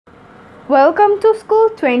Welcome to school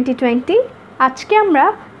 2020। আজকে আমরা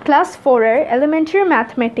class 4 এর এলিমেন্টারি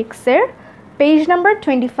ম্যাথমেটিক্সের পেজ নাম্বার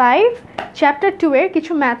 25 চ্যাপ্টার 2 এর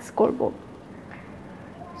কিছু ম্যাথস করব।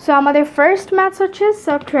 সো আমাদের ফার্স্ট ম্যাথস হচ্ছে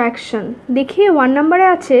সাবট্রাকশন। দেখি 1 নম্বরে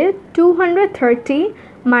আছে 230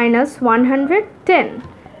 মাইনাস 110।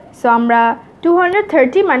 সো আমরা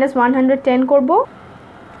 230 মাইনাস 110 করব।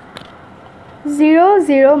 0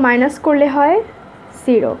 0 মাইনাস করলে হয়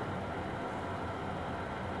 0।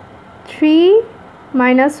 3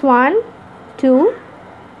 minus 1 2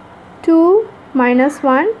 2 minus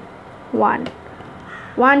 1 1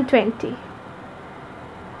 120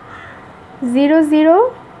 0 0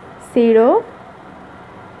 0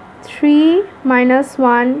 3 minus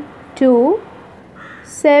 1 2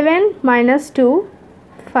 7 minus 2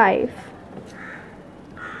 5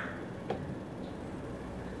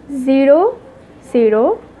 0 0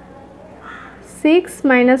 6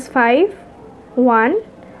 minus 5 1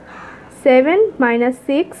 7 minus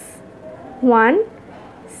 6 1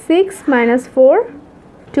 6 minus 4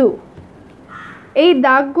 2। এই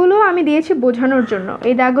দাগগুলো আমি দিয়েছি বোঝানোর জন্য,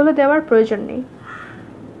 এই দাগগুলো দেওয়ার প্রয়োজন নেই।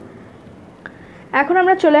 এখন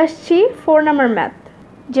আমরা চলে আসছি 4 নম্বর ম্যাথ,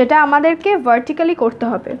 যেটা আমাদেরকে ভার্টিক্যালি করতে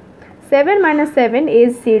হবে। 7 minus 7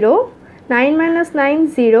 is 0, 9 minus 9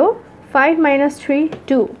 0, 5 minus 3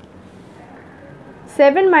 2,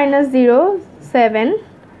 7 minus 0 7,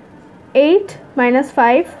 8 minus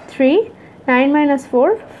 5 3, 9 minus 4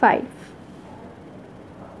 5,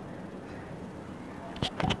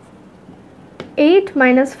 8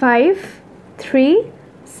 minus 5 3,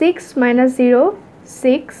 6 minus 0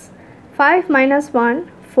 6, 5 minus 1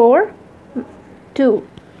 4 2,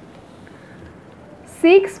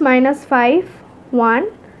 6 minus 5 1,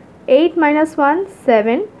 8 minus 1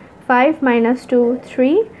 7, 5 minus 2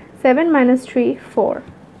 3, 7 minus 3 4,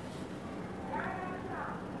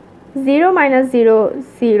 0 minus 0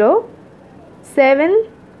 0, 7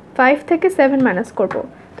 5 থেকে 7 মাইনাস করব,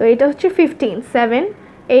 তো এটা হচ্ছে 15। 7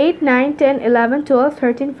 8 9 10 11 12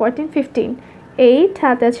 13 14 15, 8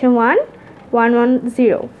 হাতে আছে 1 1 1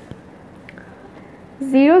 0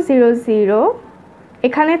 0 0 0,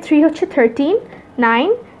 এখানে 3 হচ্ছে 13 9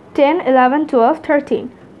 10 11 12 13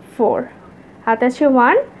 4, হাতে আছে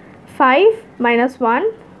 1 5 minus 1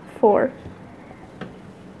 4,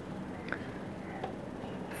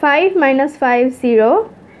 5 minus 5 0,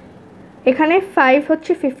 এখানে 5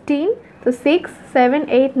 হচ্ছে 15, তো 6 7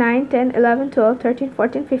 8 9 10 11 12 13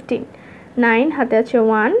 14 15, 9 হাতে আছে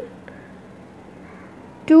 1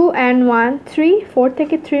 2 and 1 3, 4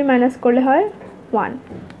 থেকে 3 মাইনাস করলে হয় 1,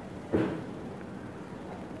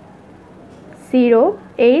 0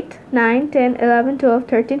 8 9 10 11 12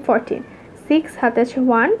 13 14, 6 হাতে আছে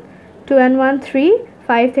 1 2 and 1 3,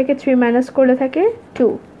 5 থেকে 3 মাইনাস করলে থাকে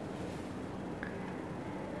 2,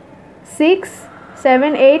 6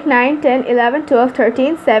 7 8 9 10 11 12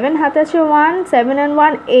 13, 7 হাতে আছে 1 7 and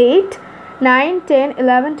 1 8 9 10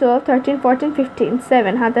 11 12 13 14 15,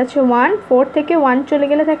 7 হাতে আছে 1 4 থেকে 1 চলে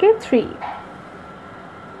গেলে থাকে 3।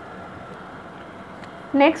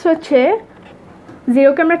 নেক্সট হচ্ছে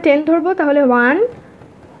 0 কে আমরা 10 ধরবো, তাহলে 1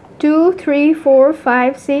 2 3 4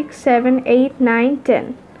 5 6 7 8 9 10,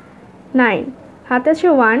 9 হাতে আছে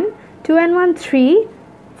 1 2 and 1 3,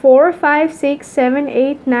 4 5 6 7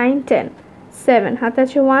 8 9 10, 7 হাতে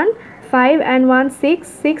আছে 1 5 and 1 6,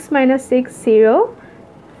 6 minus 6 0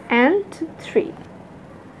 and 3।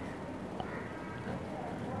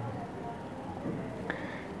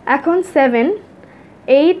 এখন 7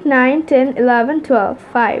 8 9 10 11 12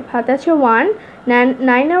 5 হাতে আছে 1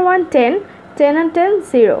 9 and 1 10, 10 and 10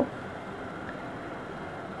 0।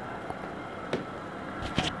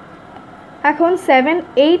 এখন 7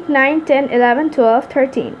 8 9 10 11 12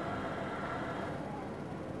 13,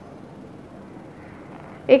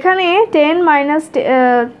 এখানে 10 minus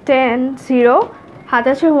 10 0, হাতে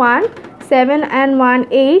আছে 1 7 and 1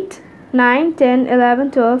 8 9 10 11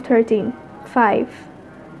 12 13 5,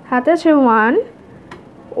 হাতে আছে 1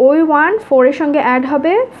 ওই 1 4 এর সঙ্গে অ্যাড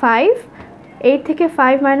হবে 5, 8 থেকে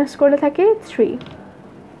 5 মাইনাস করলে থাকে 3।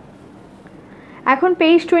 এখন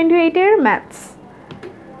পেজ 28 এর ম্যাথস,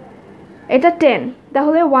 এটা 10,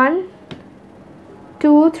 তাহলে 1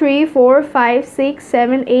 2 3 4 5 6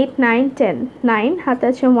 7 8 9 10, 9 হাতে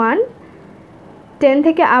আছে 1 10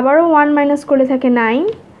 থেকে আবারও 1 মাইনাস করলে থাকে 9,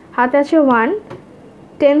 হাতে আছে 1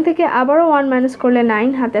 10 থেকে আবারও 1 মাইনাস করলে 9,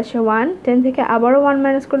 হাতে আছে 1 10 থেকে আবারও 1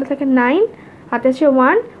 মাইনাস করলে থাকে 9, হাতে আছে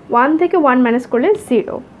 1 1 থেকে 1 মাইনাস করলে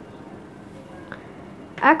 0।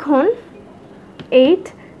 এখন 8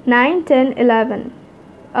 9 10 11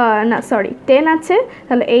 না সরি 10 আছে,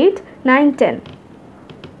 তাহলে 8 9 10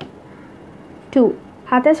 2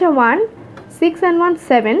 হাতে আছে 1 6 and 1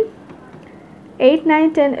 7, 8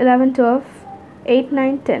 9 10 11 12 8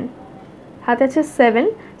 9 10 হাতে আছে 7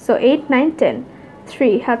 so 8 9 10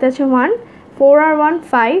 3 হাতে আছে 1 4 আর 1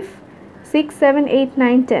 5 6 7 8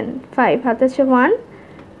 9 10 5 হাতে আছে 1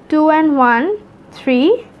 2 and 1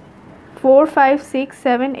 3 4 5 6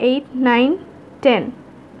 7 8 9 10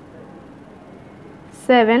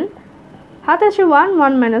 7 হাতে আছে 1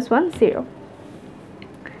 1 minus 1 0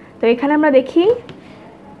 তো এখানে আমরা দেখি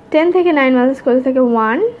 10 থেকে 9 মাইনাস করতে থাকে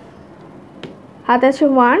 1 হাতে আছে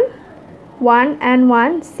 1 1 and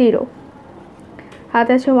 1 0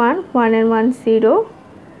 হাতে আছে 1 1 and 1 0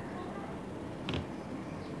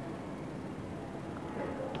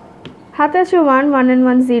 হাতে আছে 1 1 and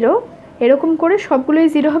 1 0 এরকম করে সবগুলোই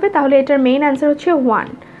 0 হবে তাহলে এটার মেইন आंसर হচ্ছে 1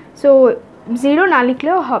 সো 0 না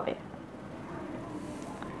লিখলেও হবে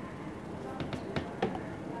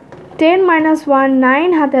 10 minus 1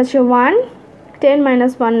 9 হাতে আছে 1 10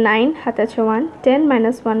 minus 1 9 হাতে আছে 1 10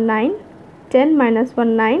 minus 1 9 10 minus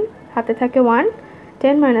 1 9 হাতে থাকে 1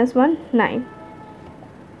 10 minus 1 9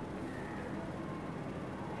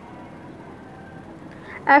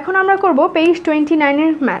 এখন আমরা করব পেজ 29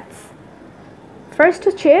 এর ম্যাথস ফার্স্ট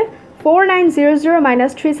হচ্ছে 4900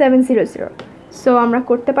 minus 3700 সো আমরা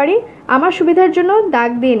করতে পারি আমার সুবিধার জন্য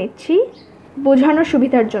দাগ দিয়ে নিচ্ছি বোঝানোর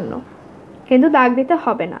সুবিধার জন্য কিন্তু দাগ দিতে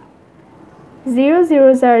হবে না 0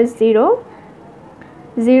 0 0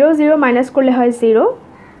 0 0 মাইনাস করলে হয় 0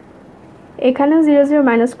 এখানেও 0 0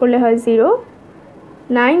 মাইনাস করলে হয় 0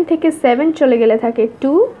 9 থেকে 7 চলে গেলে থাকে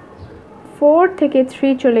 2 4 থেকে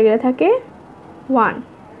 3 চলে গেলে থাকে 1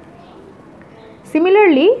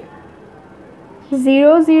 similarly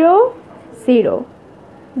 0 0 0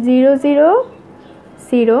 0 0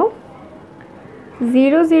 0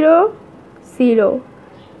 0 0 0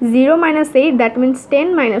 0 minus 8 that means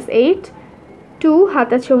 10 minus 8 2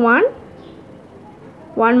 হাতে আছে 1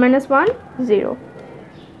 1 minus 1 0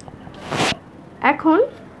 এখন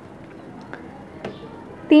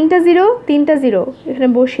তিনটা 0 তিনটা 0 এখানে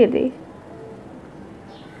বসিয়ে দেই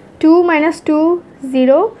 2 minus 2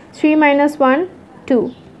 0 3 minus 1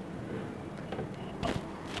 2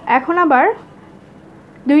 এখন আবার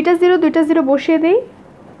দুইটা 0 বসিয়ে দেই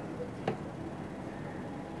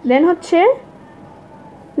দেন হচ্ছে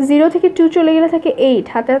 0 থেকে 2 চলে গেলে থাকে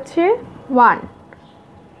 8 হাতে আছে 1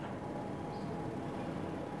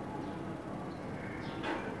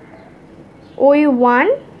 ওই 1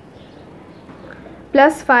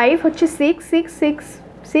 প্লাস 5 হচ্ছে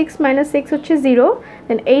 6 minus 6 হচ্ছে 0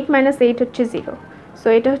 দেন 8 minus 8 হচ্ছে 0 সো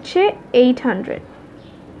এটা হচ্ছে 800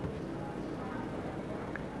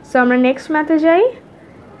 সো আমরা নেক্সট ম্যাথে যাই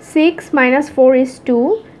 6 minus 4 is 2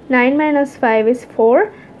 9 minus 5 is 4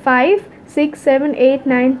 5 6 7 8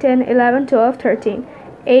 9 10 11 12 13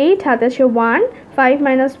 8 হাতে আছে 1 5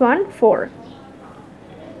 minus 1 4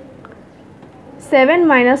 7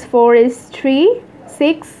 minus 4 is 3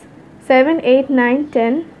 6 7 8 9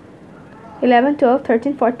 10 11 12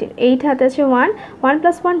 13 14 8 হাতে আছে 1 1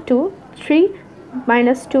 plus 1 2 3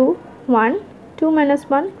 minus 2 1 2 minus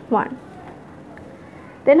 1 1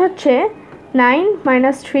 then হচ্ছে 9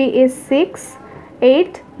 minus 3 is 6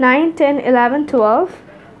 8 9 10 11 12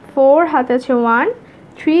 4 হাতে আছে 1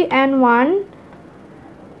 3 and 1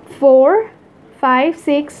 4 5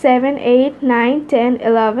 6 7 8 9 10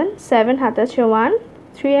 11 7 হাতে আছে 1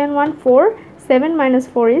 3 and 1 4 7 minus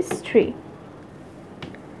 4 is 3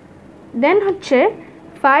 then হচ্ছে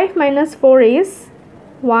 5 minus 4 is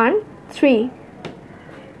 1 3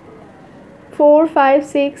 4 5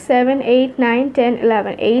 6 7 8 9 10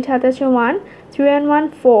 11 8 হাতে আছে 1 3 and 1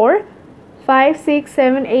 4 5 6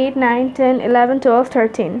 7 8 9 10 11 12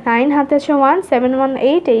 13 9 হাতে আছে 1 7 1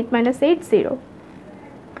 8 8 minus 8 0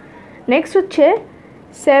 next হচ্ছে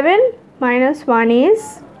 7 minus 1 is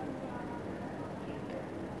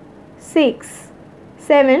 6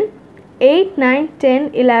 7 8 9 10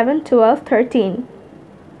 11 12 13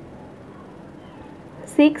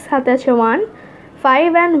 6 হাতে আছে 1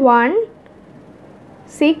 5 and 1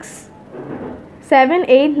 6 7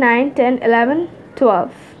 8 9 10 11 12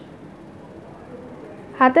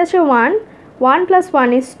 হাতে আছে 1 1 plus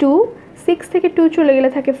 1 is 2 6 থেকে 2 চলে গেলে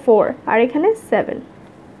থাকে 4 আর এখানে 7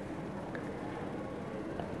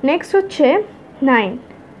 নেক্সট হচ্ছে 9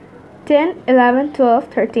 10 11 12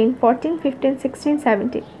 13 14 15 16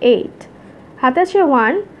 17 8 হাতে আছে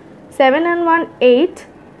 1 7 and 1 8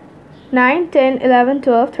 9 10 11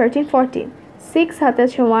 12 13 14 6 হাতে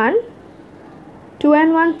আছে 1 2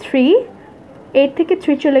 and 1 3 8 থেকে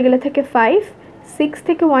 3 চলে গেলে থাকে 5 6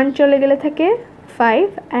 থেকে 1 চলে গেলে থাকে 5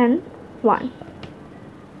 and 1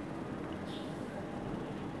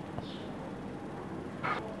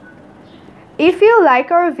 If you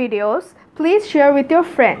like our videos, please share with your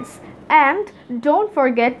friends and don't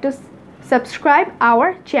forget to subscribe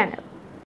our channel.